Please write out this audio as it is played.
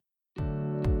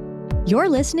You're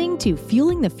listening to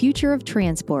Fueling the Future of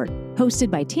Transport, hosted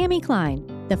by Tammy Klein,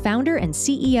 the founder and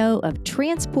CEO of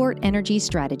Transport Energy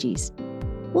Strategies.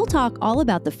 We'll talk all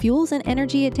about the fuels and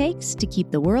energy it takes to keep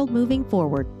the world moving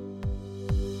forward.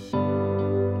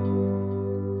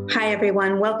 Hi,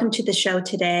 everyone. Welcome to the show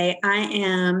today. I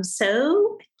am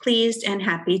so pleased and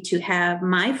happy to have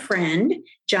my friend,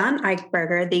 John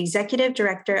Eichberger, the Executive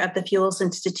Director of the Fuels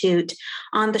Institute,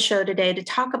 on the show today to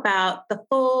talk about the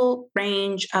full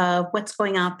range of what's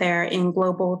going out there in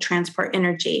global transport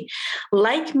energy.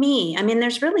 Like me,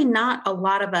 there's really not a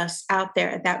lot of us out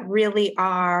there that really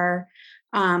are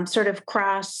sort of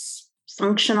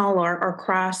cross-functional or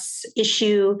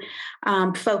cross-issue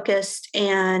focused.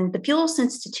 And the Fuels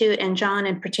Institute and John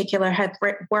in particular have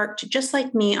worked just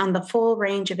like me on the full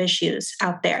range of issues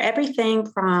out there. Everything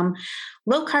from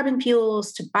low carbon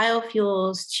fuels to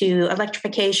biofuels to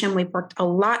electrification. We've worked a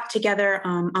lot together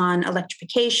on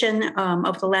electrification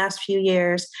over the last few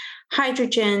years,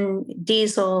 hydrogen,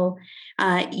 diesel,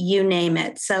 you name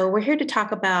it. So we're here to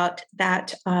talk about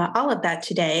that, all of that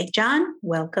today. John,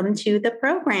 welcome to the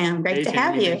program. Great to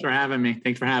have you. Thanks for having me.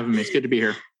 It's good to be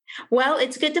here. Well,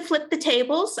 it's good to flip the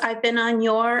tables. I've been on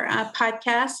your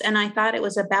podcast, and I thought it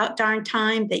was about darn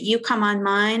time that you come on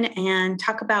mine and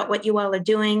talk about what you all are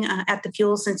doing at the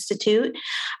Fuels Institute.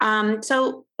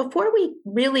 So before we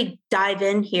really dive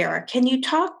in here, can you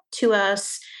talk to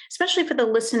us, especially for the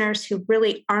listeners who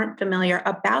really aren't familiar,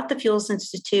 about the Fuels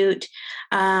Institute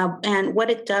and what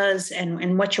it does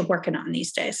and what you're working on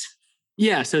these days?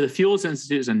 Yeah, so the Fuels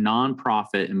Institute is a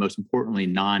nonprofit and most importantly,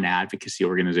 non-advocacy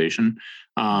organization.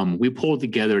 We pulled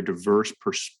together a diverse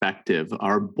perspective.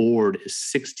 Our board is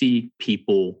 60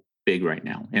 people big right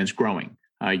now, and it's growing.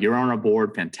 You're on our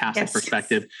board, fantastic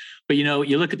perspective. But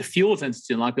you look at the Fuels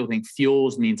Institute, a lot of people think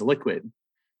fuels means liquid.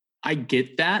 I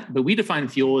get that, but we define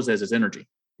fuels as energy.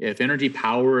 If energy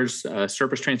powers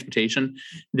surface transportation,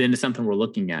 then it's something we're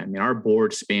looking at. Our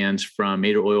board spans from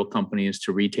major oil companies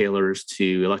to retailers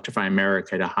to Electrify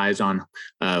America to Hyzon,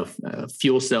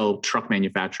 fuel cell truck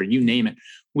manufacturer, you name it.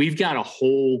 We've got a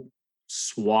whole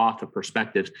swath of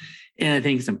perspectives, and I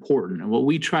think it's important. And what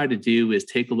we try to do is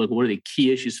take a look at what are the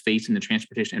key issues facing the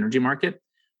transportation energy market.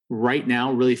 Right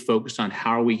now, really focused on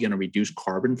how are we going to reduce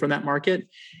carbon from that market.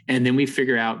 And then we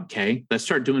figure out, okay, let's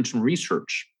start doing some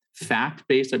research.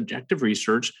 Fact-based objective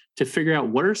research to figure out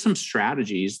what are some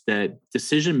strategies that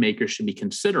decision makers should be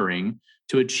considering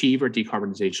to achieve our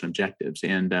decarbonization objectives.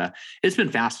 And it's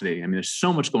been fascinating. There's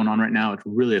so much going on right now. It's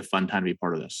really a fun time to be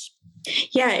part of this.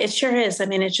 Yeah, it sure is.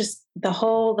 It's just the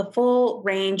full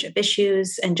range of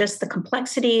issues and just the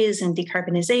complexities and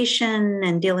decarbonization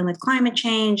and dealing with climate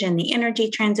change and the energy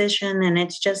transition. And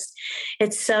it's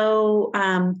so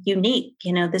unique,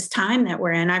 this time that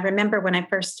we're in. I remember when I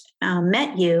first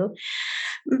met you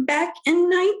back in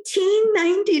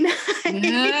 1999.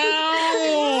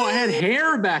 No, I had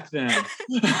hair back then.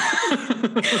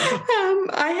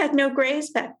 I had no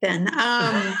grays back then.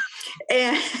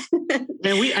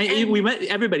 And we met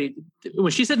everybody.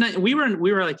 When she said we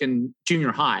were like in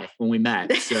junior high when we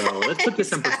met. So let's put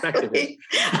this in perspective.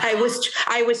 I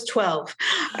was 12,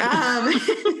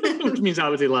 which means I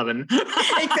was 11.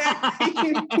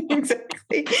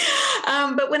 Exactly.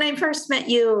 But when I first met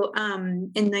you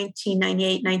in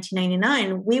 1998,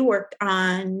 1999, we worked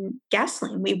on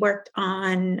gasoline. We worked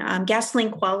on gasoline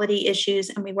quality issues,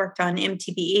 and we worked on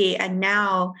MTBE. And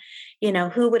now,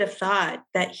 who would have thought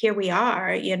that here we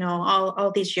are,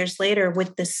 all these years later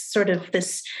with this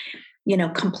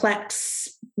complex,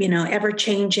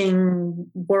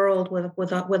 ever-changing world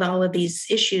with all of these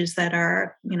issues that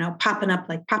are, popping up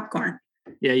like popcorn.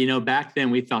 Yeah, back then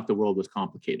we thought the world was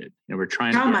complicated. We're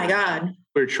trying to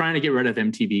we're trying to get rid of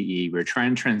MTBE. We're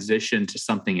trying to transition to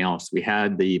something else. We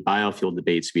had the biofuel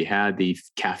debates, we had the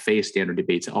CAFE standard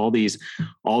debates, all these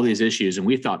issues, and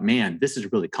we thought, man, this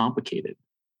is really complicated.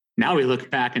 Now we look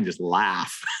back and just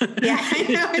laugh. Yeah, I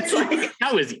know. It's like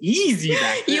that was easy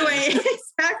back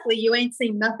then. You ain't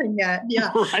seen nothing yet.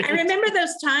 Yeah, right. I remember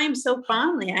those times so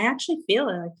fondly. I actually feel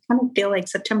it. I kind of feel like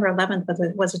September 11th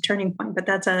was a turning point, but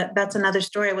that's another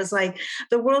story. It was like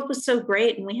the world was so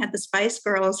great, and we had the Spice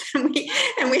Girls, and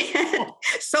we had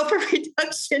sulfur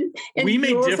reduction in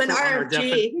fuels and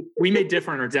RFG. We made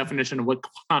different in our definition of what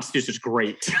constitutes as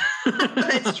great.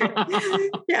 That's true.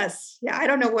 Yes. Yeah. I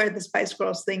don't know where the Spice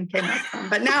Girls thing came up from,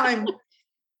 but now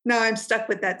I'm stuck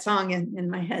with that song in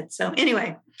my head. So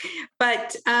anyway,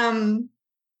 but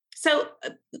So,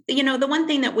 the one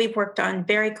thing that we've worked on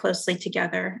very closely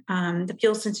together, the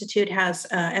Fuels Institute has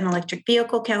an electric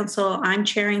vehicle council. I'm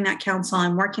chairing that council.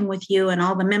 I'm working with you and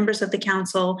all the members of the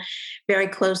council very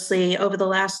closely. Over the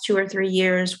last 2 or 3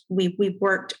 years, we've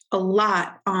worked a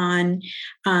lot on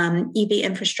EV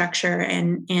infrastructure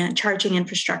and charging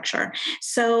infrastructure.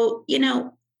 So,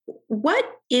 what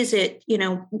is it?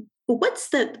 What's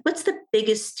the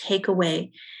biggest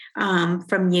takeaway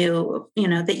from you?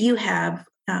 That you have.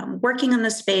 Working on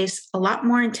the space a lot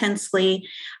more intensely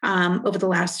over the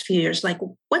last few years. Like,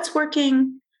 what's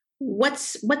working,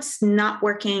 what's not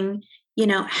working?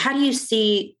 How do you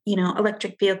see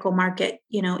electric vehicle market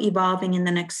evolving in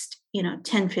the next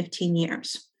 10, 15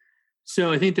 years?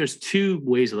 So I think there's two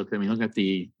ways to look at it. I mean, look at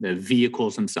the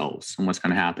vehicles themselves and what's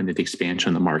going to happen to the expansion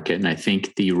of the market. And I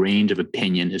think the range of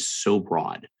opinion is so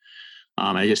broad.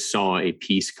 I just saw a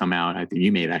piece come out. I think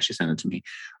you may have actually sent it to me.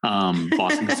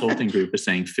 Boston Consulting Group is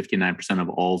saying 59% of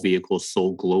all vehicles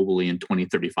sold globally in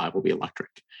 2035 will be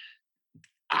electric.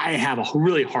 I have a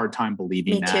really hard time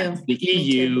believing that. Too. The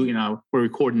EU, we're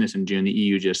recording this in June. The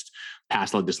EU just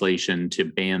passed legislation to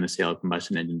ban the sale of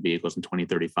combustion engine vehicles in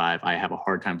 2035. I have a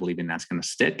hard time believing that's going to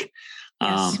stick.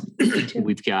 Yes,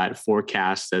 We've got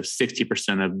forecasts of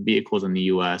 60% of vehicles in the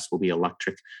US will be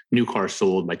electric, new cars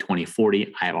sold by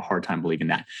 2040. I have a hard time believing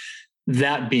that.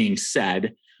 That being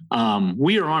said,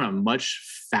 we are on a much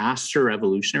faster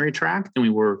evolutionary track than we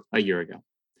were a year ago.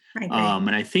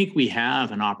 And I think we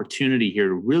have an opportunity here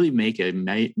to really make a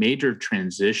major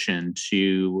transition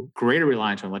to greater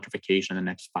reliance on electrification in the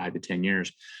next 5 to 10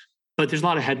 years. But there's a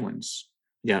lot of headwinds.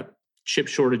 We got chip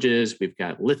shortages. We've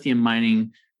got lithium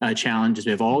mining challenges.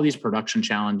 We have all these production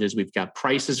challenges. We've got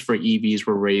prices for EVs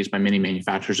were raised by many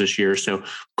manufacturers this year. So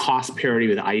cost parity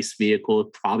with ICE vehicle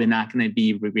probably not going to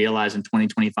be realized in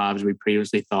 2025 as we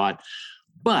previously thought.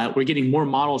 But we're getting more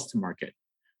models to market,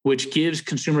 which gives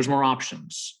consumers more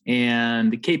options.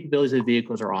 And the capabilities of the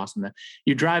vehicles are awesome.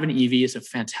 You drive an EV, it's a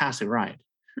fantastic ride.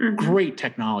 Mm-hmm. Great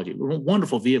technology,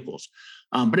 wonderful vehicles.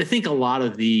 But I think a lot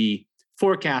of the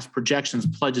forecast projections,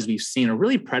 pledges we've seen are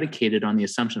really predicated on the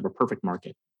assumption of a perfect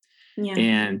market. Yeah.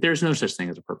 And there's no such thing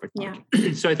as a perfect market.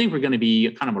 Yeah. So I think we're going to be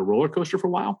kind of a roller coaster for a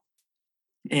while.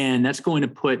 And that's going to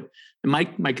put, my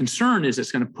concern is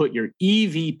it's going to put your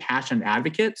EV passionate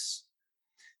advocates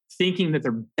thinking that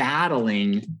they're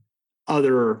battling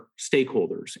other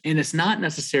stakeholders. And it's not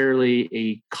necessarily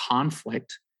a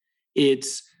conflict.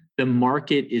 It's the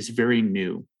market is very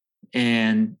new.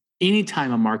 And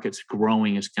anytime a market's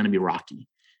growing, it's going to be rocky.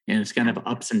 And it's going to have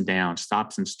ups and downs,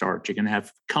 stops and starts. You're going to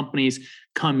have companies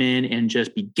come in and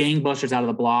just be gangbusters out of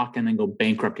the block and then go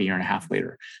bankrupt a year and a half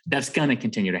later. That's going to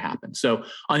continue to happen. So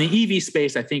on the EV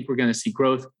space, I think we're going to see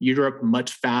growth. Europe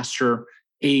much faster,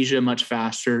 Asia much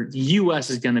faster. The US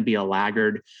is going to be a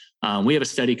laggard. We have a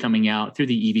study coming out through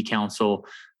the EV Council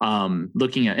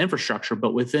looking at infrastructure,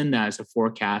 but within that is a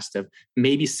forecast of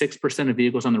maybe 6% of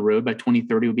vehicles on the road by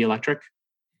 2030 will be electric.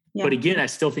 Yeah. But again, I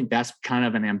still think that's kind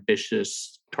of an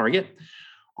ambitious target.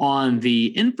 On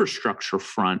the infrastructure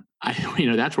front,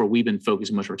 that's where we've been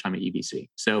focusing much of our time at EVC.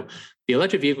 So the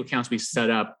electric vehicle council we set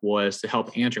up was to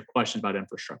help answer questions about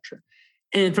infrastructure.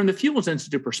 And from the Fuels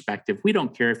Institute perspective, we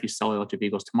don't care if you sell electric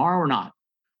vehicles tomorrow or not.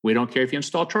 We don't care if you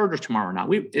install chargers tomorrow or not.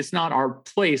 It's not our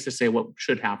place to say what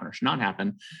should happen or should not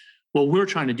happen. What we're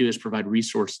trying to do is provide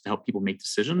resources to help people make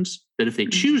decisions that if they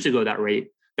choose to go that rate,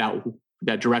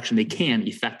 that direction, they can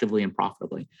effectively and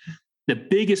profitably. The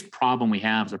biggest problem we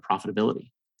have is the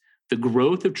profitability. The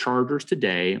growth of chargers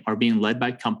today are being led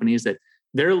by companies that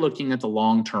they're looking at the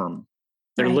long term.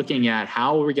 They're looking at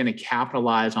how we're going to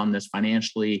capitalize on this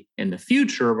financially in the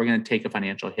future. We're going to take a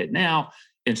financial hit now,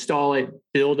 install it,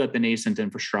 build up the nascent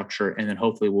infrastructure, and then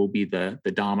hopefully we'll be the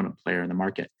dominant player in the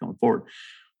market going forward.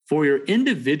 For your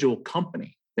individual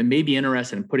company that may be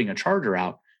interested in putting a charger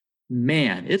out,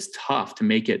 man, it's tough to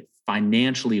make it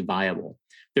financially viable.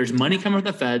 There's money coming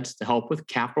from the feds to help with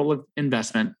capital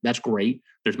investment. That's great.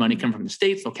 There's money coming from the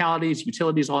states, localities,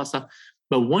 utilities, all that stuff.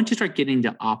 But once you start getting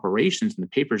to operations, and the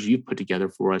papers you've put together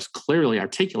for us clearly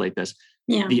articulate this,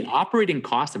 the operating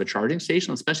cost of a charging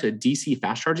station, especially a DC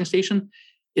fast charging station,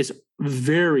 is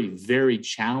very, very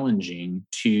challenging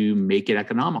to make it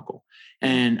economical.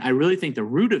 And I really think the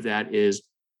root of that is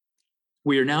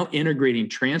we are now integrating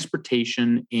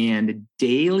transportation and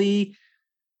daily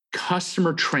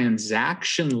customer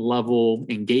transaction level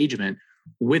engagement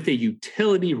with a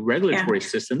utility regulatory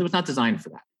system that was not designed for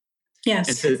that.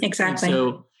 Yes, exactly.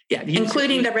 So,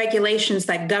 including the regulations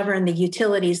that govern the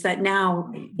utilities that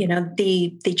now,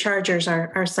 the chargers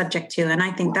are subject to. And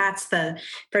I think that's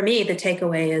for me, the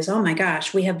takeaway is, oh my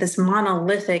gosh, we have this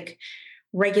monolithic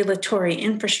regulatory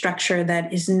infrastructure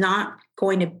that is not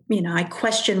going to, I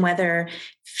question whether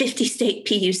 50 state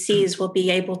PUCs will be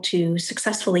able to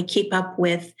successfully keep up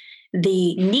with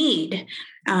the need,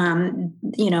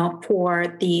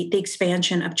 for the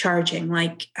expansion of charging.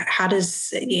 Like, how does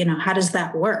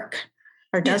that work,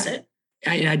 or does it?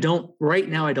 I don't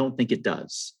think it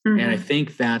does. Mm-hmm. And I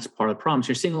think that's part of the problem. So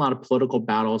you're seeing a lot of political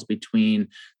battles between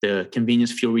the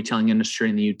convenience fuel retailing industry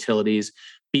and the utilities.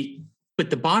 But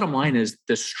the bottom line is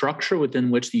the structure within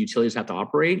which the utilities have to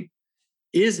operate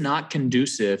is not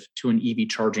conducive to an EV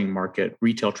charging market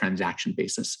retail transaction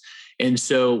basis. And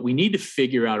so we need to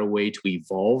figure out a way to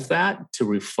evolve that to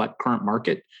reflect current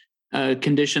market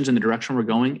conditions and the direction we're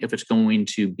going, if it's going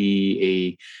to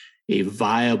be a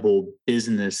viable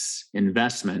business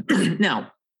investment.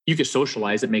 Now, you could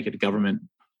socialize it, make it a government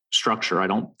structure. I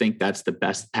don't think that's the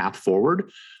best path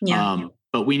forward. Yeah.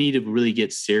 But we need to really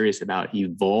get serious about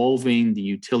evolving the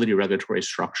utility regulatory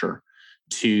structure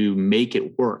to make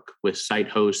it work with site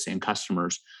hosts and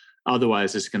customers.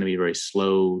 Otherwise, it's going to be a very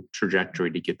slow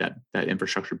trajectory to get that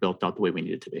infrastructure built out the way we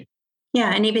need it to be.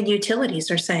 Yeah, and even utilities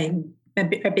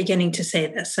are beginning to say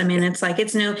this. I mean, it's like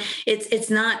it's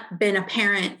not been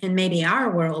apparent in maybe our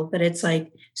world, but it's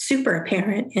like super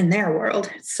apparent in their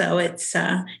world. So it's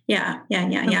yeah.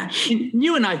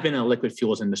 You and I have been in the liquid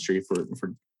fuels industry for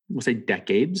we'll say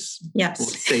decades. Yes, we'll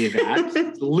say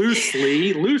that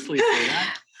loosely say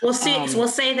that. We'll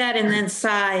say that and then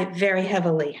sigh very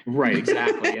heavily. Right,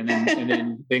 exactly, and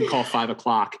then call 5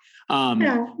 o'clock.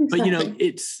 Exactly. But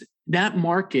it's that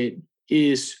market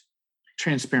is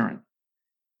transparent.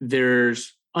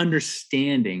 There's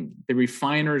understanding. The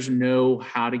refiners know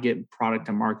how to get product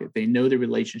to market. They know the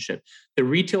relationship. The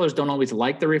retailers don't always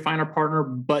like the refiner partner,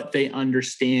 but they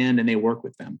understand and they work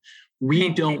with them. We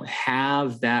don't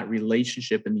have that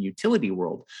relationship in the utility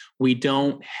world. We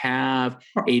don't have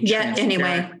yet,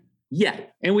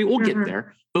 and we will get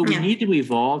there. But we need to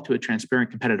evolve to a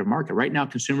transparent, competitive market. Right now,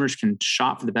 consumers can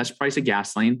shop for the best price of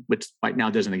gasoline, which right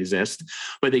now doesn't exist,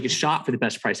 but they can shop for the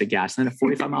best price of gasoline at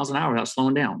 45 miles an hour without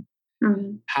slowing down.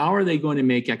 Mm-hmm. How are they going to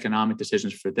make economic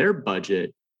decisions for their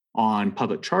budget on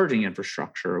public charging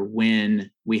infrastructure when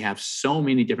we have so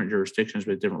many different jurisdictions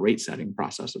with different rate setting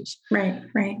processes? Right.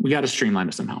 We got to streamline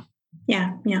it somehow.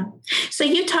 Yeah. So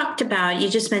you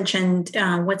just mentioned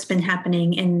what's been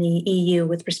happening in the EU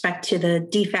with respect to the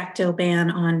de facto ban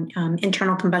on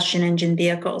internal combustion engine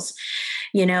vehicles.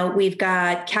 We've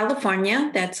got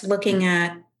California that's looking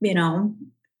at,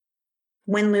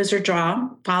 win, lose, or draw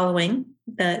following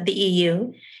the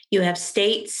EU. You have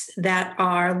states that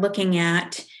are looking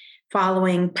at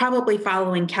probably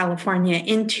following California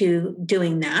into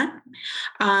doing that.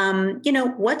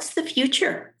 What's the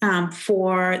future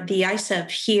for the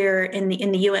ISEV here in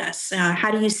the U.S.?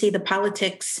 How do you see the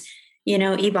politics,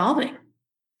 evolving?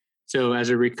 So, as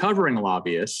a recovering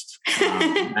lobbyist,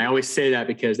 I always say that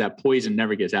because that poison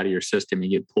never gets out of your system;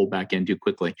 you get pulled back in too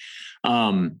quickly.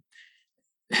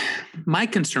 My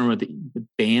concern with the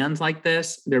bans like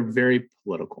this, they're very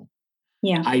political.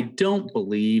 Yeah. I don't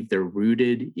believe they're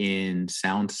rooted in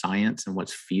sound science and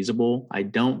what's feasible. I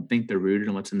don't think they're rooted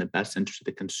in what's in the best interest of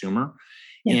the consumer.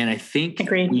 Yeah. And I think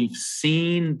we've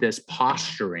seen this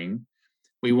posturing.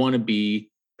 We want to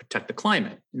protect the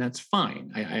climate, and that's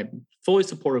fine. I'm fully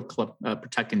supportive of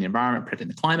protecting the environment, protecting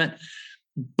the climate,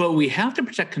 but we have to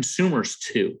protect consumers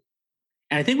too.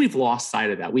 And I think we've lost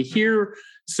sight of that. We hear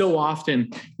so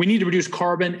often, we need to reduce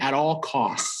carbon at all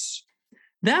costs.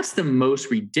 That's the most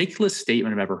ridiculous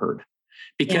statement I've ever heard.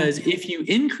 Because if you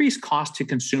increase cost to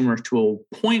consumers to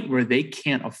a point where they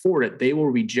can't afford it, they will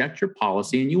reject your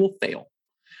policy and you will fail.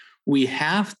 We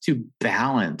have to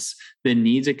balance the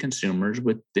needs of consumers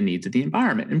with the needs of the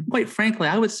environment. And quite frankly,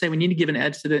 I would say we need to give an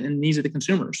edge to the needs of the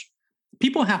consumers.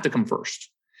 People have to come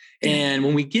first. And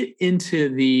when we get into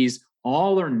these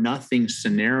all or nothing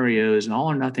scenarios and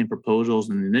all or nothing proposals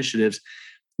and initiatives,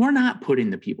 we're not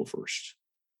putting the people first.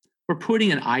 We're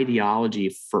putting an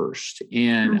ideology first.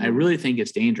 And I really think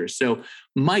it's dangerous. So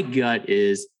my gut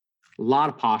is a lot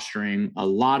of posturing, a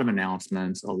lot of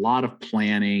announcements, a lot of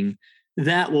planning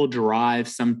that will drive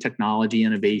some technology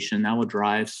innovation, that will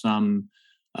drive some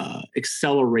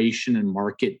acceleration in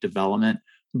market development.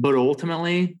 But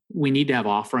ultimately, we need to have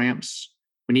off-ramps.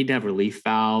 We need to have relief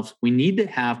valves. We need to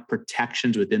have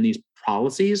protections within these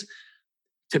policies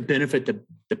to benefit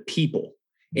the people.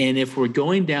 And if we're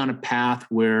going down a path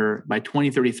where by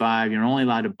 2035 you're only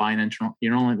allowed to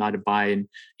buy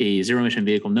a zero-emission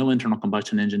vehicle, no internal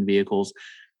combustion engine vehicles,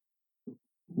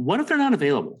 what if they're not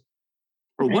available?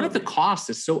 Or what if the cost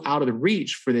is so out of the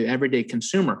reach for the everyday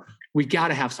consumer? We got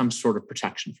to have some sort of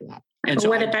protection for that. And so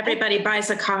what if everybody buys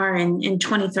a car in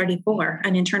 2034,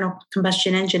 an internal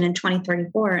combustion engine in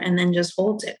 2034, and then just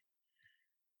holds it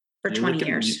for 20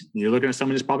 years? You're looking at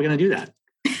someone who's probably going to do that.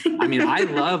 I mean, I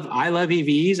love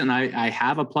EVs, and I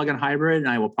have a plug-in hybrid, and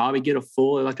I will probably get a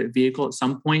full electric vehicle at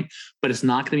some point, but it's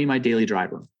not going to be my daily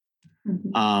driver.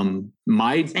 Mm-hmm.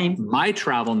 My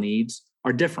travel needs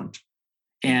are different.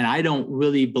 And I don't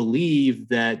really believe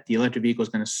that the electric vehicle is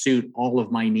going to suit all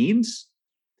of my needs.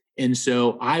 And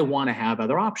so I want to have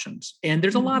other options. And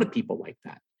there's a lot of people like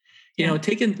that. You know,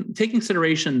 take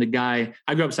consideration the guy,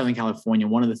 I grew up in Southern California.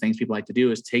 One of the things people like to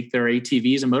do is take their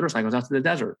ATVs and motorcycles out to the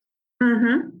desert.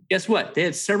 Mm-hmm. Guess what? They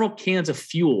had several cans of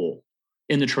fuel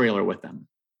in the trailer with them.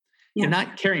 Yeah. They're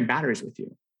not carrying batteries with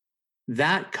you.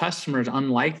 That customer is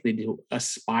unlikely to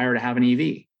aspire to have an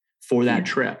EV for that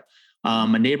trip.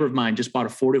 A neighbor of mine just bought a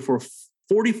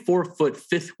 44-foot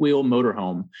fifth wheel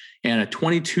motorhome and a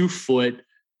 22-foot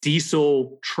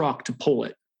diesel truck to pull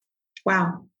it.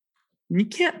 Wow. You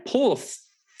can't pull a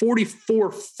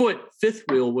 44-foot fifth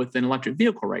wheel with an electric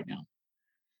vehicle right now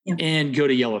and go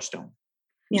to Yellowstone.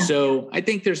 Yeah. So I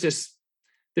think there's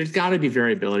got to be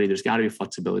variability. There's got to be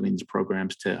flexibility in these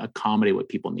programs to accommodate what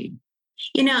people need.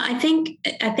 You know, I think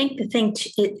the thing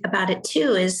about it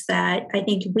too is that I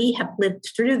think we have lived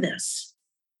through this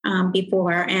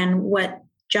before, and what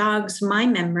jogs my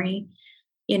memory,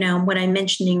 you know, what I'm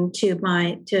mentioning to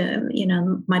my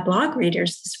blog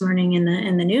readers this morning in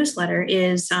the newsletter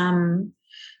is,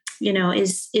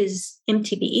 is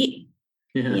MTBE,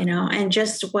 you know, and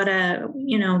just what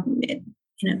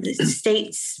the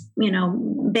states,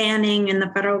 banning, and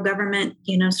the federal government,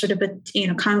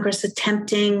 Congress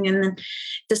attempting and then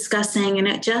discussing. And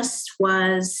it just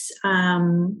was,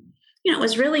 it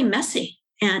was really messy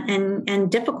and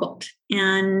difficult.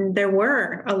 And there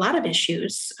were a lot of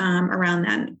issues around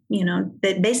that,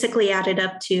 that basically added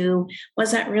up to,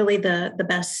 was that really the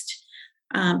best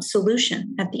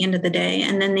solution at the end of the day?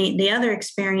 And then the other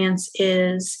experience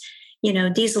is,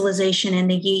 dieselization in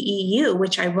the EU,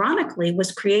 which ironically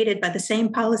was created by the same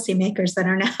policymakers that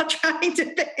are now trying to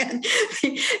ban.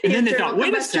 And then they thought,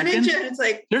 wait a second, it's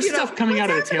like, there's stuff coming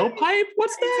out of the tailpipe?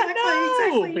 What's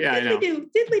that? Exactly. Yeah,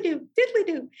 diddly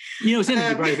do. It's interesting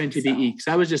you brought up MTBE,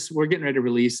 because we're getting ready to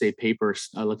release a paper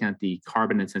looking at the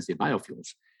carbon intensity of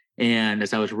biofuels. And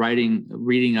as I was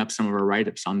reading up some of our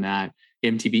write-ups on that,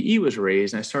 MTBE was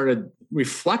raised, and I started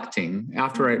reflecting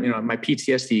after my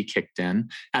PTSD kicked in,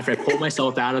 after I pulled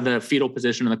myself out of the fetal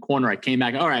position in the corner. I came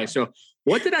back. All right, so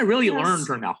what did I really learn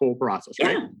during that whole process?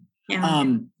 Right. Yeah.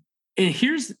 And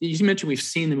you mentioned we've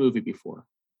seen the movie before.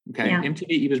 Okay. Yeah.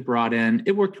 MTBE was brought in.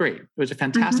 It worked great. It was a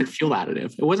fantastic fuel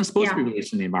additive. It wasn't supposed to be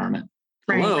released in the environment.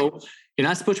 Right. Hello. You're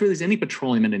not supposed to release any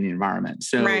petroleum into the environment.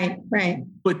 So, right.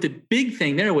 But the big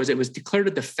thing there was it was declared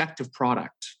a defective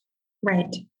product.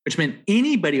 Right. Which meant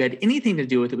anybody who had anything to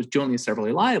do with it was jointly and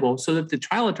severally liable, so that the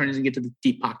trial attorneys can get to the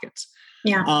deep pockets.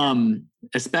 Yeah.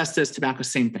 Asbestos, tobacco,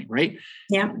 same thing, right?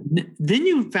 Yeah. Then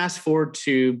you fast forward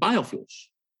to biofuels.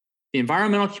 The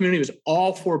environmental community was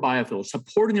all for biofuels,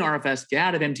 supporting the RFS, get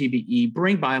out of MTBE,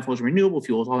 bring biofuels, renewable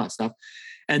fuels, all that stuff.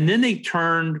 And then they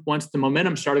turned, once the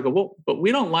momentum started, well, but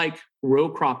we don't like row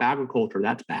crop agriculture.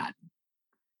 That's bad.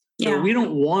 So we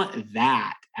don't want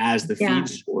that as the feed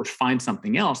source. Find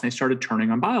something else. And they started turning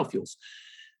on biofuels.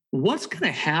 What's going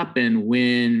to happen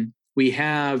when we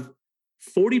have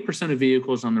 40% of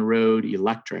vehicles on the road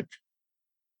electric,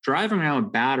 driving around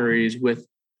with batteries with,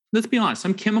 let's be honest,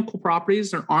 some chemical properties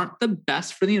that aren't the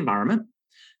best for the environment?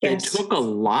 Yes. It took a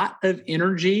lot of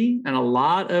energy and a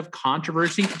lot of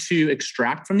controversy to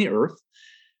extract from the earth.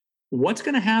 What's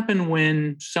going to happen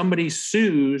when somebody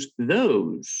sues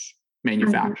those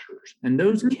manufacturers and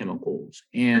those chemicals,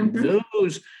 and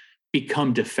those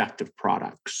become defective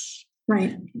products?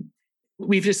 Right.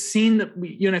 We've just seen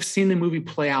I've seen the movie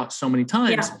play out so many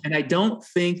times, and I don't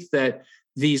think that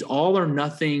these all or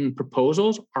nothing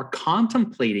proposals are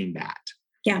contemplating that.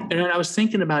 Yeah. And I was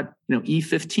thinking about,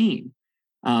 E15,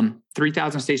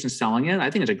 3,000 stations selling it. I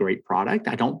think it's a great product.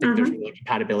 I don't think there's really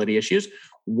compatibility issues.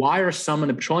 Why are some in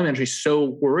the petroleum industry so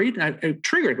worried? And I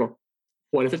triggered,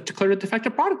 what if it's declared a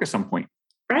defective product at some point?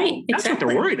 Right. That's what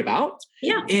they're worried about.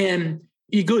 Yeah. And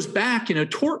it goes back,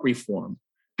 tort reform.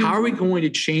 How are we going to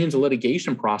change the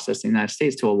litigation process in the United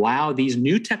States to allow these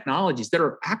new technologies that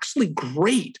are actually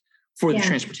great for the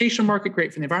transportation market,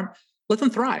 great for the environment, let them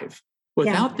thrive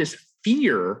without this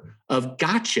fear of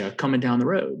gotcha coming down the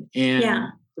road?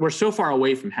 And we're so far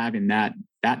away from having that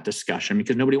discussion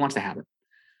because nobody wants to have it.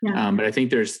 Yeah. But I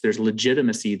think there's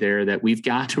legitimacy there that we've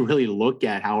got to really look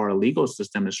at how our legal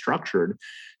system is structured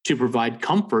to provide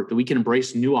comfort that we can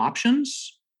embrace new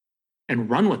options and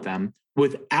run with them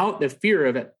without the fear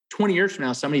of it 20 years from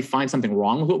now, somebody finds something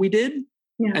wrong with what we did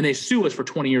and they sue us for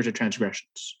 20 years of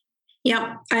transgressions.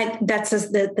 Yeah, that's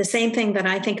the same thing that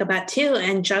I think about too.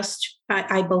 And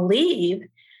I believe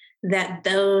that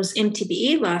those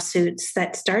MTBE lawsuits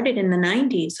that started in the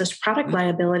 90s, those product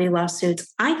liability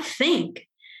lawsuits, I think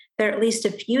there are at least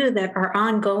a few that are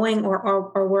ongoing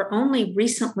or were only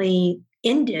recently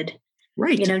ended.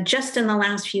 Right. Just in the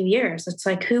last few years. It's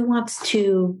like, who wants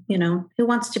to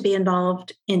be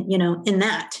involved in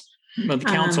that? Well, the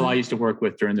counsel I used to work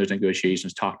with during those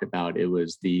negotiations talked about it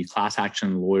was the class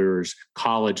action lawyers'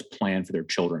 college plan for their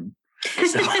children.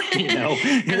 So,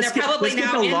 and they're probably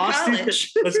now in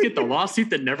college. Let's get the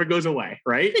lawsuit that never goes away,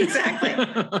 right? Exactly.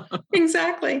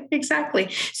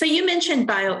 So you mentioned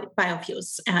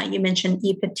biofuels. You mentioned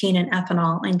E15 and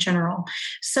ethanol in general.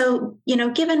 So,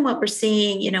 given what we're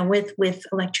seeing, with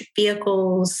electric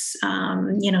vehicles,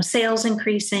 sales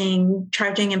increasing,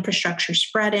 charging infrastructure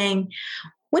spreading,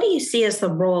 what do you see as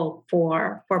the role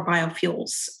for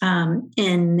biofuels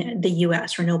in the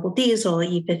U.S.? Renewable diesel,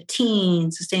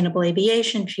 E15, sustainable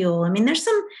aviation fuel. I mean, there's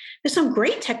some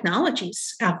great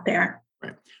technologies out there.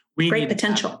 Right. Great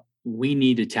potential. We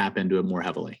need to tap into it more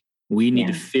heavily. We need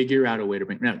to figure out a way to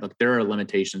bring. Now, look, there are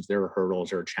limitations, there are hurdles,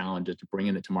 there are challenges to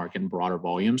bringing it to market in broader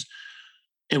volumes,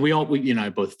 and we are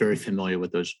both very familiar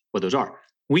with those. What those are.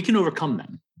 We can overcome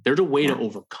them. There's a way to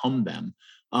overcome them.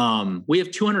 We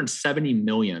have 270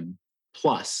 million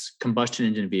plus combustion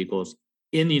engine vehicles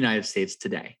in the United States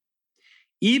today.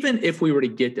 Even if we were to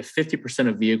get to 50%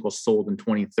 of vehicles sold in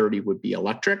 2030 would be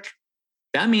electric,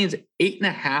 that means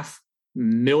 8.5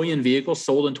 million vehicles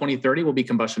sold in 2030 will be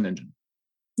combustion engine.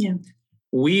 Yeah.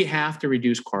 We have to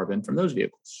reduce carbon from those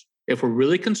vehicles. If we're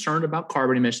really concerned about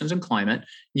carbon emissions and climate,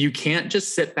 you can't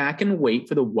just sit back and wait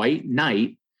for the white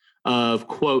knight of,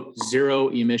 quote, zero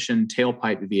emission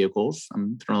tailpipe vehicles.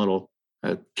 I'm throwing a little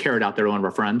carrot out there to one of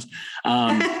our friends.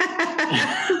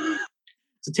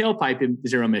 It's a tailpipe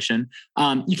zero emission.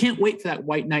 You can't wait for that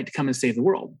white knight to come and save the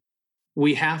world.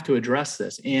 We have to address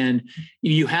this. And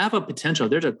you have a potential.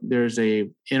 There's a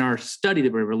in our study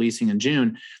that we're releasing in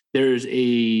June, there's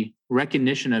a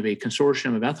recognition of a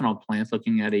consortium of ethanol plants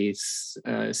looking at a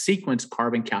sequenced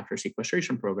carbon capture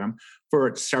sequestration program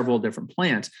for several different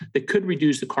plants that could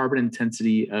reduce the carbon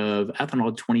intensity of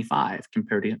ethanol to 25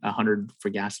 compared to 100 for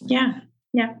gasoline.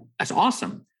 Yeah. That's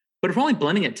awesome. But if we're only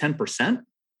blending at 10%,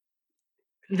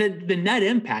 the net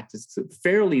impact is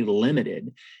fairly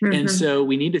limited. Mm-hmm. And so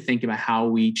we need to think about how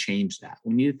we change that.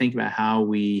 We need to think about how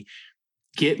we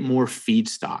get more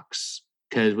feedstocks,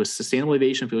 because with sustainable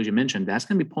aviation fuels, you mentioned, that's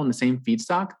going to be pulling the same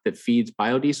feedstock that feeds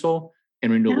biodiesel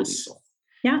and renewable diesel.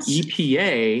 Yes.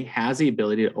 EPA has the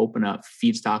ability to open up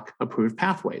feedstock approved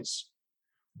pathways.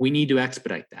 We need to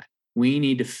expedite that. We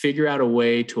need to figure out a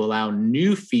way to allow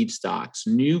new feedstocks,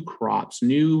 new crops,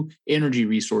 new energy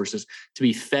resources to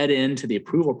be fed into the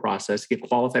approval process to get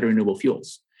qualified renewable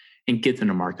fuels and get them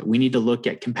to market. We need to look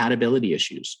at compatibility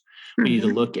issues. We need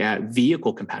to look at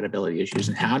vehicle compatibility issues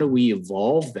and how do we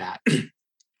evolve that?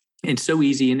 It's so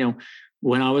easy.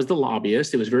 When I was the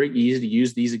lobbyist, it was very easy to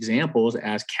use these examples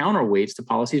as counterweights to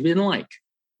policies we didn't like.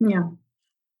 Yeah.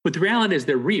 But the reality is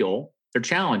they're real, they're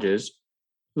challenges.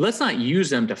 Let's not use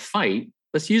them to fight.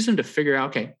 Let's use them to figure out,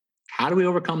 okay, how do we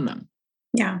overcome them?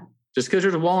 Yeah. Just because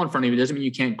there's a wall in front of you doesn't mean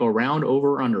you can't go around,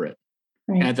 over, or under it.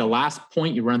 Right. And at the last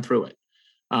point, you run through it.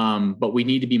 But we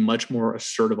need to be much more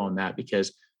assertive on that,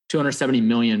 because 270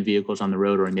 million vehicles on the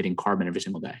road are emitting carbon every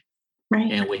single day. Right.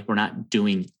 And we're not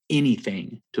doing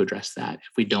anything to address that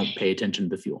if we don't pay attention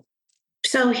to the fuel.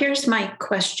 So here's my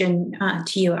question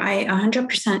to you. I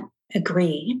 100%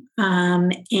 agree.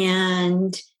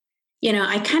 And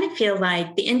I kind of feel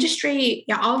like the industry,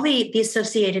 all the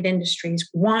associated industries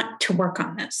want to work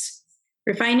on this.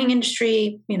 Refining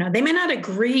industry, they may not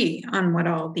agree on what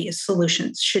all these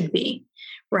solutions should be,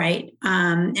 right?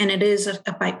 And it is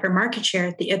a fight for market share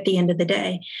at the end of the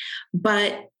day.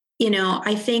 But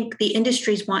I think the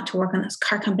industries want to work on this.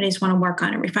 Car companies want to work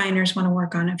on it. Refiners want to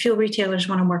work on it. Fuel retailers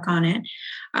want to work on it.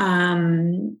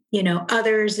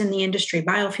 Others in the industry,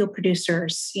 biofuel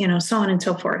producers, so on and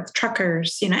so forth,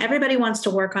 truckers, everybody wants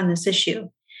to work on this issue.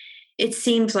 It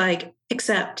seems like,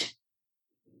 except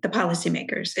the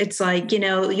policymakers. It's like,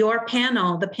 your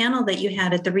panel, the panel that you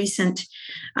had at the recent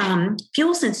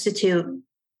Fuels Institute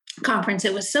conference,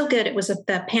 it was so good. It was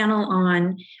the panel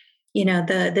on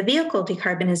the vehicle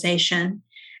decarbonization.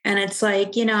 And it's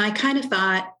like, I kind of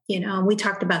thought, we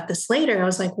talked about this later. I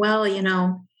was like, well,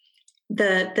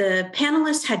 the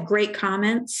panelists had great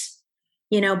comments,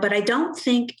 but I don't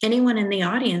think anyone in the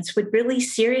audience would really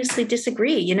seriously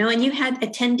disagree, and you had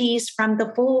attendees from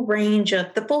the full range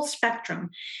of the full spectrum.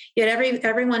 You had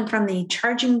everyone from the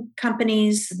charging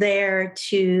companies there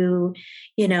to,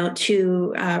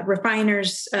 to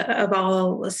refiners of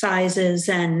all sizes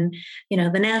and,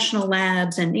 the national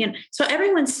labs. And, so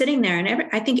everyone's sitting there and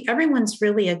I think everyone's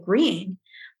really agreeing,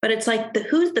 but it's like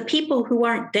who's the people who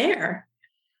aren't there?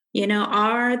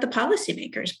 Are the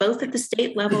policymakers, both at the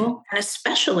state level and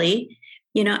especially,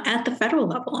 at the federal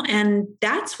level. And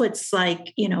that's what's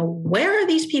like, where are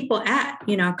these people at?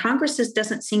 Congress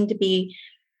doesn't seem to be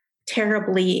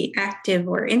terribly active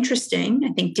or interesting.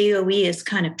 I think DOE is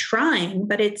kind of trying,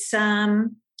 but it's, I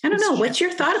don't know. What's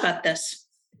your thought about this?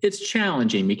 It's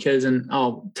challenging because, and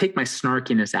I'll take my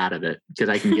snarkiness out of it because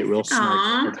I can get real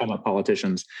snarky when we're talking about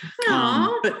politicians.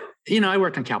 But, I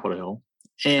worked on Capitol Hill.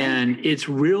 And it's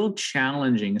real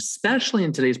challenging, especially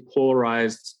in today's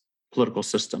polarized political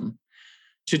system,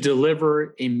 to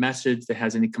deliver a message that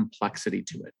has any complexity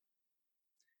to it.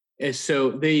 And so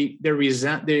they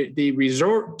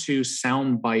resort to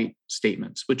soundbite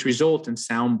statements, which result in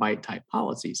soundbite type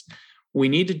policies. We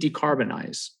need to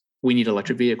decarbonize. We need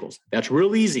electric vehicles. That's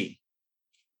real easy.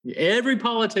 Every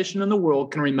politician in the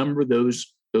world can remember those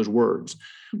words.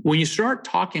 When you start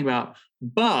talking about,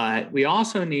 but we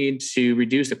also need to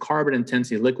reduce the carbon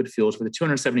intensity of liquid fuels for the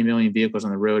 270 million vehicles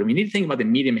on the road. And we need to think about the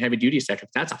medium and heavy duty sector.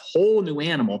 That's a whole new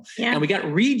animal. Yeah. And we got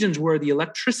regions where the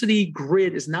electricity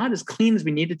grid is not as clean as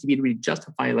we need it to be to really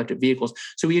justify electric vehicles.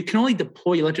 So we can only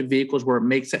deploy electric vehicles where it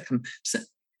makes that.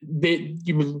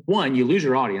 One, you lose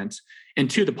your audience. And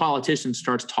two, the politician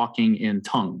starts talking in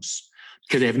tongues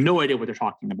because they have no idea what they're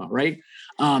talking about, right?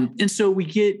 And so we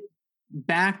get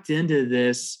backed into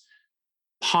this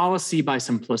policy by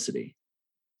simplicity.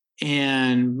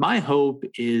 And my hope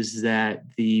is that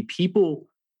the people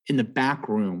in the back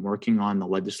room working on the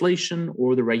legislation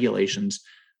or the regulations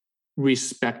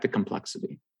respect the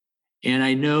complexity. And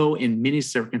I know in many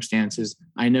circumstances,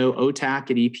 I know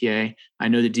OTAC at EPA, I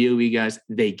know the DOE guys,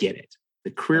 they get it.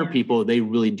 The career people, they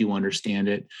really do understand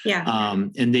it. Yeah.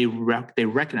 And they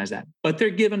recognize that, but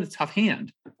they're given a tough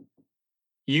hand.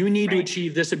 You need to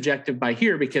achieve this objective by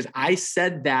here because I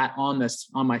said that on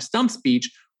my stump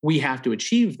speech, we have to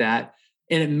achieve that.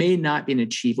 And it may not be an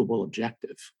achievable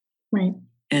objective. Right.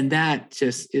 And that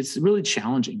it's really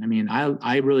challenging. I mean,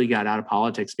 I really got out of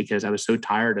politics because I was so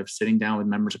tired of sitting down with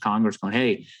members of Congress going,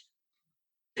 hey,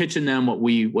 pitching them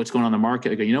what's going on in the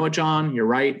market. I go, you know what, John, you're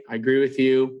right. I agree with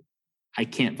you. I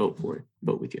can't vote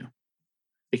with you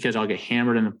because I'll get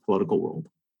hammered in the political world.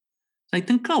 Like,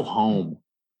 then go home.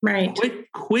 Right.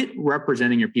 Quit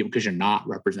representing your people because you're not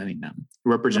representing them.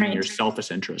 You're representing your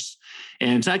selfish interests.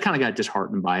 And so I kind of got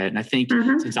disheartened by it. And I think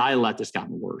since I left, it's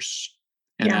gotten worse.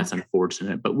 And that's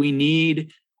unfortunate. But we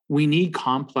need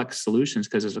complex solutions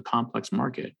because it's a complex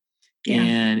market. Yeah.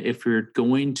 And if you're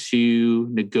going to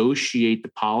negotiate the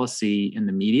policy in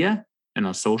the media and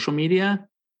on social media,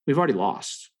 we've already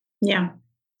lost. Yeah.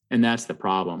 And that's the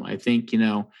problem. I think,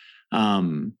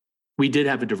 we did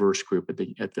have a diverse group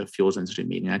at the Fuels Institute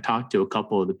meeting. I talked to a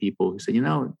couple of the people who said,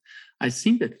 I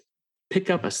seem to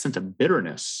pick up a sense of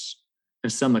bitterness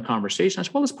in some of the conversation. I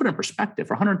said, well, let's put it in perspective.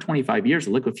 For 125 years,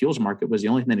 the liquid fuels market was the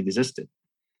only thing that existed.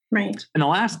 Right. In the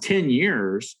last 10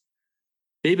 years,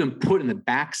 they've been put in the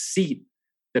back seat,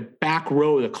 the back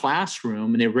row of the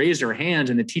classroom, and they raise their hands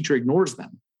and the teacher ignores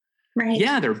them. Right.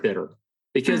 Yeah, they're bitter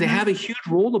because they have a huge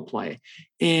role to play.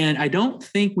 And I don't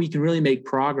think we can really make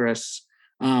progress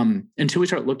until we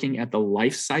start looking at the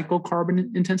life cycle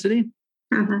carbon intensity.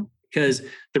 Because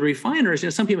the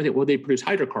refiners, some people think, well, they produce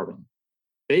hydrocarbon.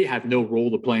 They have no role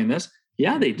to play in this.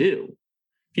 Yeah, they do.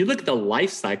 If you look at the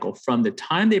life cycle from the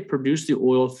time they produce the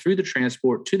oil through the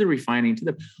transport to the refining,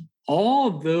 all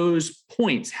of those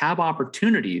points have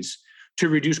opportunities to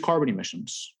reduce carbon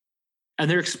emissions. And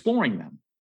they're exploring them.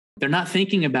 They're not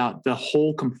thinking about the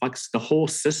whole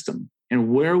system and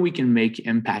where we can make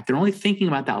impact. They're only thinking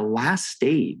about that last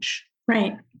stage.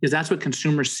 Right. Because that's what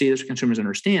consumers see, that's what consumers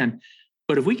understand.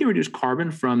 But if we can reduce carbon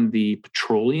from the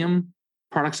petroleum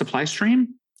product supply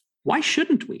stream, why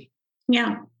shouldn't we?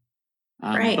 Yeah.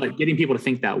 But getting people to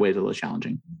think that way is a little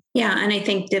challenging. Yeah. And I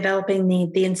think developing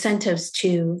the incentives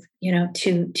to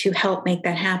help make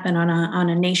that happen on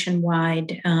a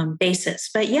nationwide basis.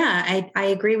 But yeah, I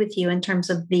agree with you in terms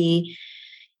of the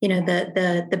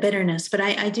bitterness, but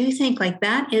I do think like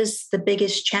that is the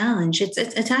biggest challenge.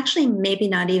 It's actually maybe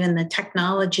not even the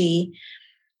technology,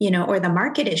 or the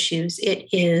market issues. It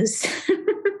is,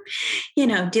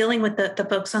 dealing with the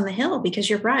folks on the Hill, because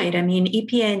you're right. I mean,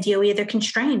 EPA and DOE, they're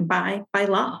constrained by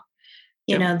law.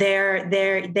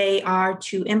 They are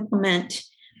to implement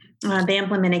They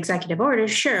implement executive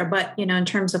orders, sure, but in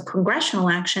terms of congressional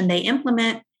action, they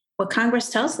implement what Congress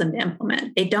tells them to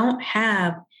implement. They don't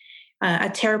have a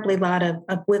terribly lot of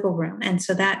wiggle room, and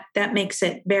so that makes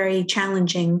it very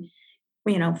challenging,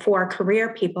 for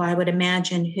career people, I would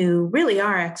imagine, who really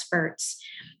are experts,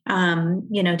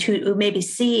 to maybe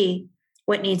see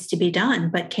what needs to be done,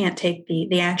 but can't take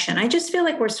the action. I just feel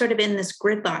like we're sort of in this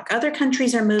gridlock. Other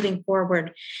countries are moving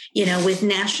forward, with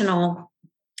national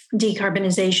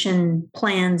decarbonization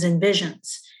plans and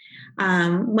visions,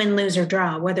 win, lose, or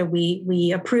draw, whether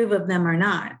we approve of them or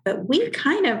not. But we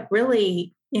kind of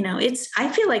really,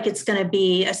 I feel like it's going to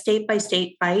be a state by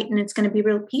state fight, and it's going to be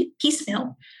real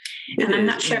piecemeal. And I'm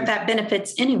not sure if that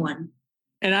benefits anyone.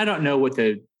 And I don't know what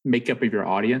the makeup of your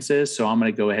audience is, so I'm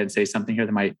going to go ahead and say something here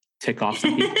that might tick off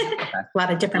some people. Okay. A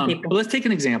lot of different people. But let's take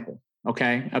an example,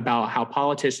 okay, about how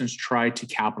politicians try to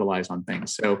capitalize on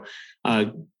things. So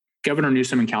Governor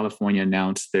Newsom in California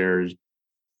announced their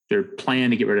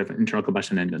plan to get rid of internal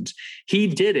combustion engines. He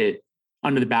did it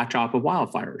under the backdrop of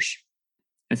wildfires.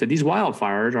 And said these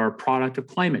wildfires are a product of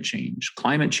climate change.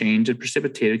 Climate change is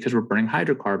precipitated because we're burning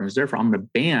hydrocarbons. Therefore, I'm going to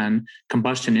ban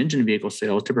combustion engine vehicle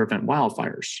sales to prevent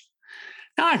wildfires.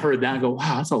 Now, I heard that and go,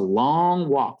 wow, that's a long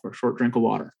walk for a short drink of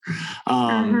water.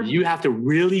 You have to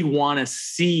really want to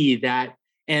see that.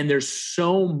 And there's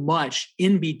so much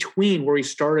in between where he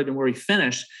started and where he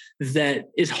finished that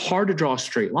it's hard to draw a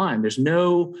straight line.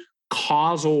 You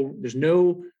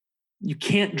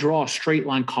can't draw a straight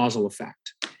line causal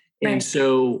effect. Right. And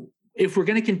so if we're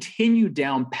going to continue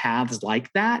down paths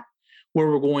like that, where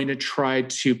we're going to try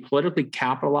to politically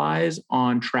capitalize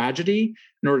on tragedy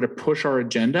in order to push our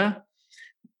agenda,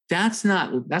 that's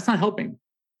not helping.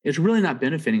 It's really not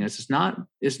benefiting us.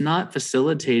 It's not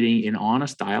facilitating an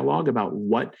honest dialogue about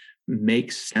what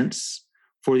makes sense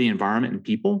for the environment and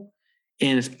people.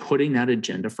 And it's putting that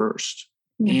agenda first.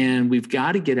 Mm-hmm. And we've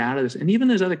got to get out of this. And even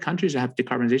those other countries that have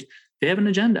decarbonization, they have an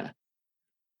agenda.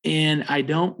 And I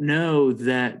don't know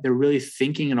that they're really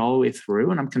thinking it all the way through.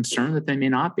 And I'm concerned that they may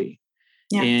not be.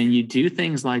 Yeah. And you do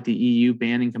things like the EU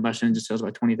banning combustion engine sales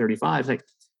by 2035. It's like,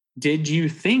 did you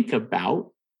think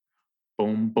about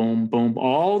boom, boom, boom,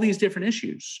 all these different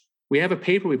issues? We have a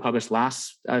paper we published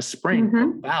last spring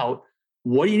about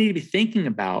what do you need to be thinking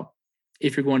about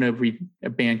if you're going to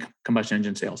ban combustion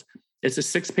engine sales. It's a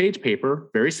 6-page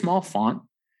paper, very small font.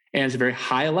 And it's a very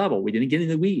high level. We didn't get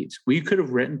into the weeds. We could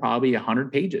have written probably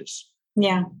 100 pages.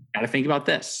 Yeah. Got to think about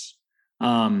this.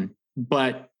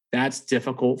 But that's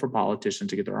difficult for politicians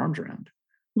to get their arms around.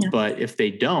 Yeah. But if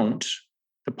they don't,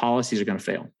 the policies are going to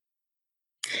fail.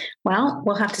 Well,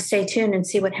 we'll have to stay tuned and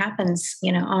see what happens,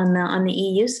 on the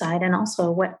EU side, and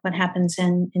also what happens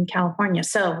in California.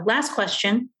 So last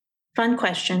question, fun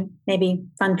question, maybe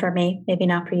fun for me, maybe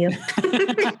not for you.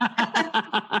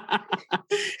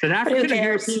 An African and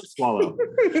European swallow.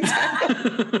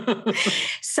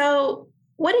 So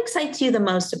what excites you the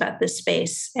most about this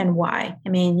space and why? I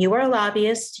mean, you are a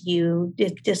lobbyist. You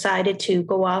decided to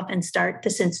go off and start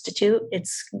this institute.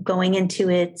 It's going into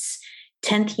its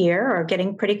 10th year or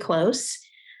getting pretty close.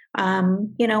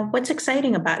 What's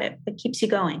exciting about it? What keeps you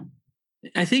going?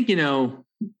 I think,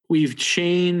 we've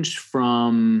changed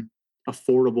from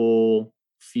affordable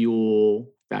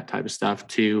fuel, that type of stuff,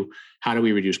 to how do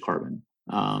we reduce carbon?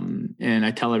 And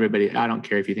I tell everybody, I don't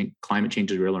care if you think climate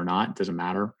change is real or not, it doesn't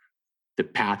matter. The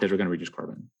path is we're going to reduce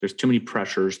carbon. There's too many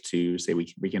pressures to say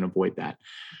we can avoid that.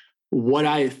 What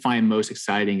I find most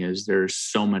exciting is there's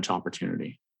so much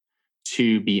opportunity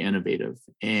to be innovative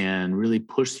and really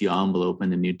push the envelope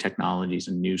into new technologies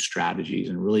and new strategies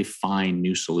and really find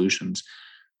new solutions.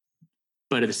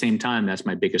 But at the same time, that's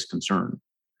my biggest concern.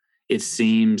 It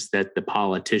seems that the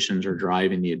politicians are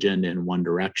driving the agenda in one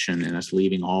direction and it's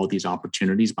leaving all these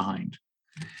opportunities behind.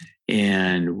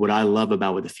 And what I love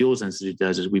about what the Fuels Institute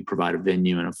does is we provide a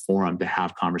venue and a forum to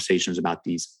have conversations about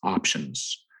these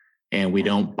options. And we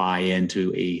don't buy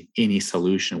into any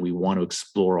solution. We want to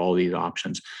explore all these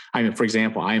options. I mean, for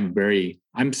example,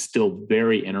 I'm still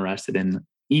very interested in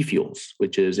e-fuels,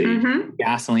 which is a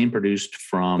gasoline produced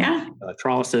from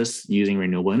electrolysis using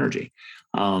renewable energy.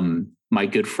 My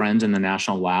good friends in the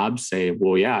national lab say,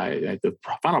 well, yeah, the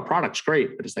final product's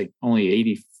great, but it's like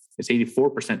it's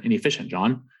 84% inefficient,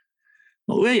 John.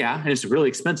 Well, yeah, and it's really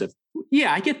expensive.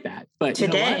 Yeah, I get that. But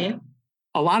today,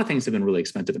 a lot of things have been really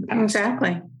expensive in the past.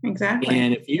 Exactly.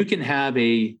 And if you can have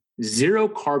a zero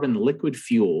carbon liquid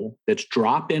fuel that's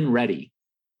drop-in ready,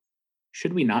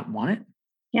 should we not want it?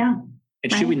 Yeah.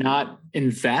 And should we not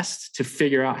invest to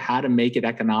figure out how to make it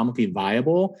economically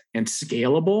viable and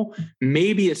scalable?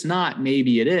 Maybe it's not,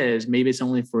 maybe it is. Maybe it's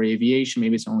only for aviation.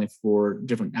 Maybe it's only for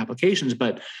different applications.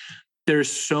 But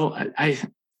there's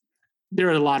there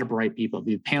are a lot of bright people.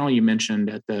 The panel you mentioned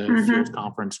at the Fuels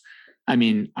conference, I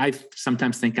mean, I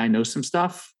sometimes think I know some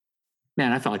stuff.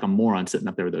 Man, I felt like a moron sitting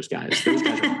up there with those guys. Those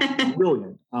guys are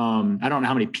brilliant. I don't know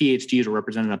how many PhDs are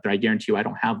represented up there. I guarantee you I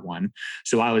don't have one.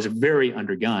 So I was very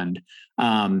undergunned.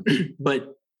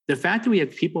 But the fact that we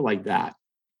have people like that,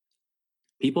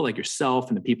 people like yourself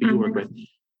and the people you work with,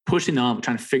 pushing on,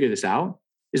 trying to figure this out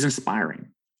is inspiring.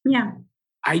 Yeah.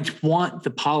 I want the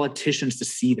politicians to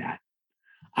see that.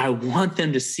 I want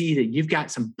them to see that you've got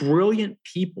some brilliant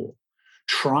people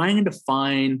trying to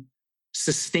find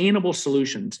sustainable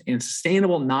solutions, and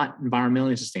sustainable, not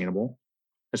environmentally sustainable.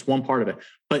 That's one part of it,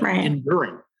 but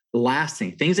enduring,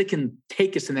 lasting, things that can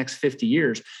take us the next 50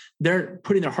 years. They're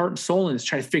putting their heart and soul in to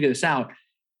try to figure this out.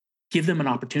 Give them an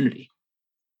opportunity.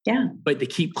 Yeah. But they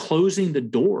keep closing the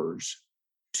doors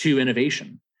to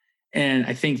innovation. And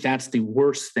I think that's the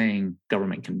worst thing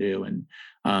government can do. And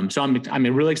so I'm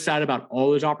really excited about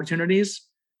all those opportunities.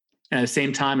 And at the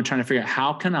same time, I'm trying to figure out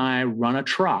how can I run a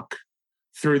truck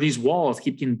through these walls,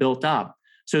 keep getting built up,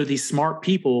 so these smart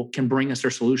people can bring us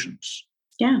their solutions.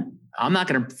 Yeah. I'm not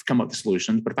going to come up with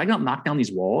solutions, but if I can knock down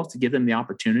these walls to give them the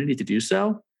opportunity to do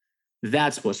so,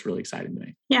 that's what's really exciting to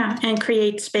me. Yeah. And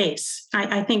create space.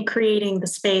 I think creating the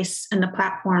space and the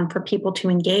platform for people to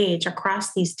engage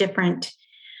across these different,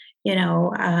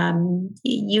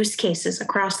 use cases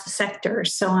across the sector,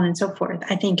 so on and so forth,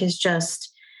 I think is just,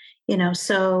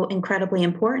 so incredibly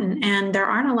important. And there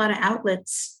aren't a lot of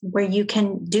outlets where you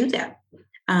can do that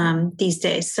these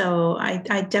days. So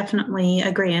I definitely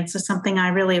agree. It's something I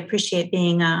really appreciate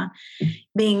being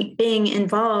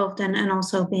involved and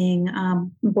also being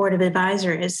board of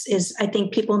advisor is I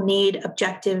think people need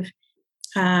objective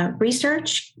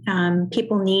research.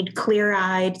 People need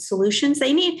clear-eyed solutions.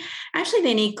 They need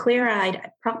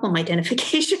clear-eyed problem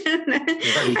identification. I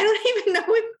don't even know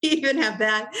if we even have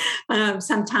that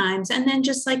sometimes. And then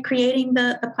just like creating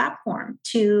the platform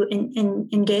to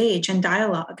engage and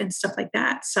dialogue and stuff like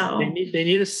that. So they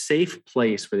need a safe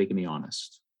place where they can be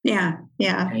honest. Yeah.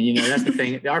 Yeah. And that's the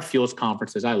thing. Our Fuels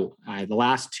conferences, the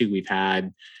last two we've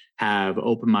had, have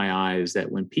opened my eyes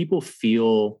that when people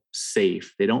feel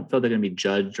safe, they don't feel they're going to be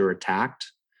judged or attacked.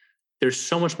 They're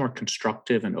so much more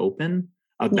constructive and open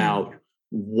about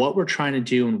what we're trying to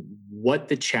do and what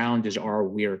the challenges are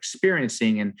we are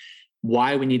experiencing and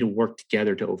why we need to work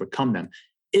together to overcome them.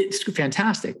 It's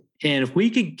fantastic. And if we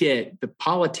could get the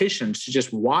politicians to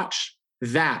just watch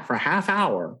that for a half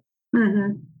hour,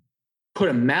 put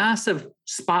a massive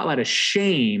spotlight of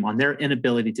shame on their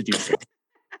inability to do so.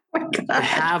 To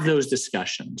have those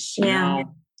discussions. Yeah.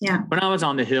 When I was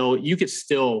on the Hill, you could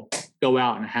still go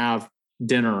out and have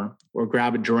dinner or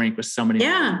grab a drink with somebody.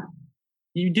 Yeah.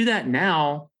 You do that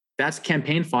now, that's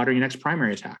campaign fodder, your next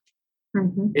primary attack.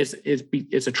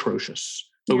 It's atrocious.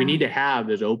 So we need to have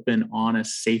those open,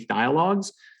 honest, safe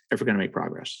dialogues if we're going to make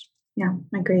progress. Yeah,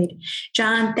 agreed.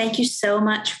 John, thank you so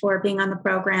much for being on the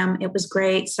program. It was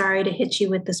great. Sorry to hit you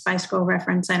with the Spice Girl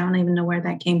reference. I don't even know where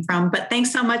that came from, but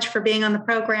thanks so much for being on the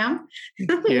program.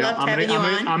 Yeah,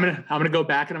 I'm gonna go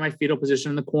back into my fetal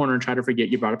position in the corner and try to forget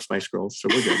you brought up Spice Girls. So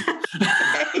we're good.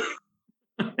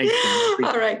 Thanks,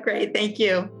 all right, great. Thank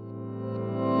you.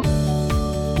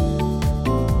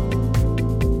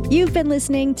 You've been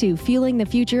listening to Fueling the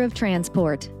Future of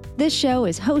Transport. This show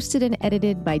is hosted and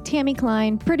edited by Tammy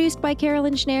Klein, produced by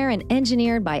Carolyn Schneer, and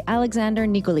engineered by Alexander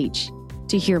Nikolic.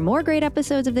 To hear more great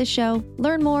episodes of this show,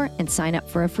 learn more, and sign up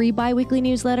for a free bi-weekly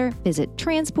newsletter, visit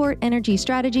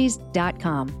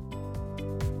transportenergystrategies.com.